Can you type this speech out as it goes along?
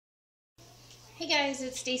Hey guys,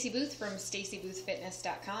 it's Stacy Booth from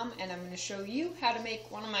StacyBoothFitness.com, and I'm going to show you how to make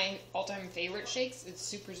one of my all-time favorite shakes. It's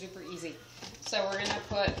super easy. So we're going to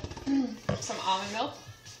put some almond milk.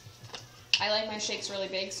 I like my shakes really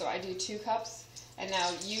big, so I do 2 cups. And now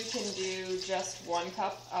you can do just 1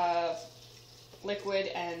 cup of liquid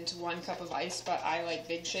and 1 cup of ice, but I like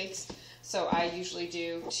big shakes. So I usually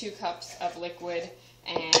do 2 cups of liquid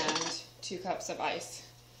and 2 cups of ice.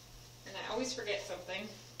 And I always forget something.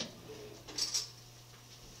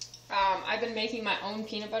 I've been making my own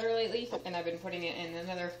peanut butter lately, and I've been putting it in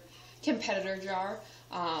another competitor jar,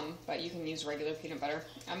 but you can use regular peanut butter.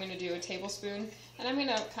 I'm going to do a tablespoon, and I'm going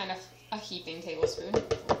to kind of a heaping tablespoon. And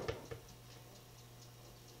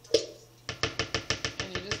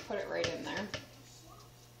you just put it right in there.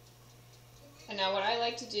 And now what I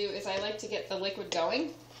like to do is I like to get the liquid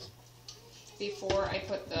going before I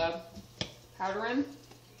put the powder in.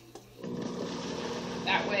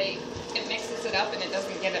 That way it mixes it up and it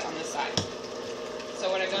doesn't get it on the side.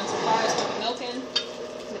 So what I've done so far is put the milk in,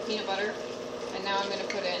 the peanut butter, and now I'm going to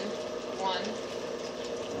put in 1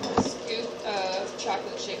 scoop of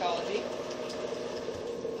chocolate Shakeology.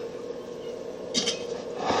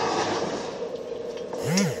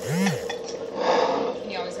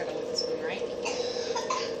 And you always got to lick the spoon, right?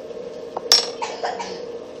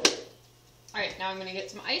 Alright, now I'm going to get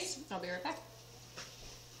some ice. I'll be right back.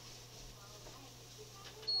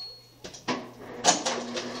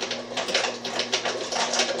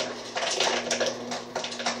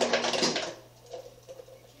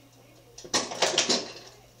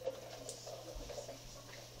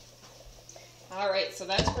 Alright, so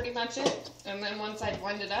that's pretty much it. And then once I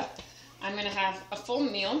blend it up, I'm going to have a full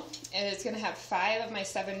meal. And it's going to have 5 of my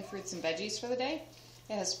 7 fruits and veggies for the day.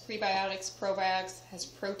 It has prebiotics, probiotics, it has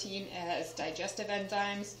protein, it has digestive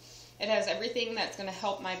enzymes. It has everything that's going to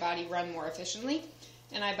help my body run more efficiently.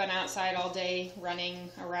 And I've been outside all day running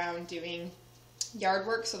around doing yard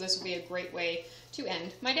work, so this will be a great way to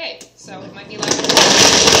end my day. So it might be like...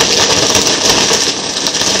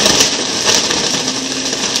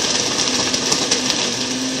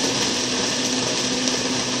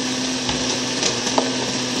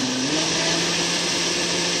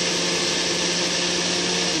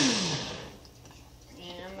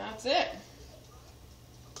 That's it.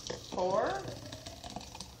 Pour.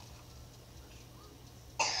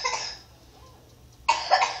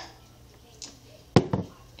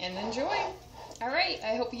 And enjoy. All right,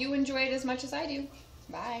 I hope you enjoy it as much as I do.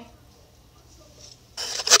 Bye.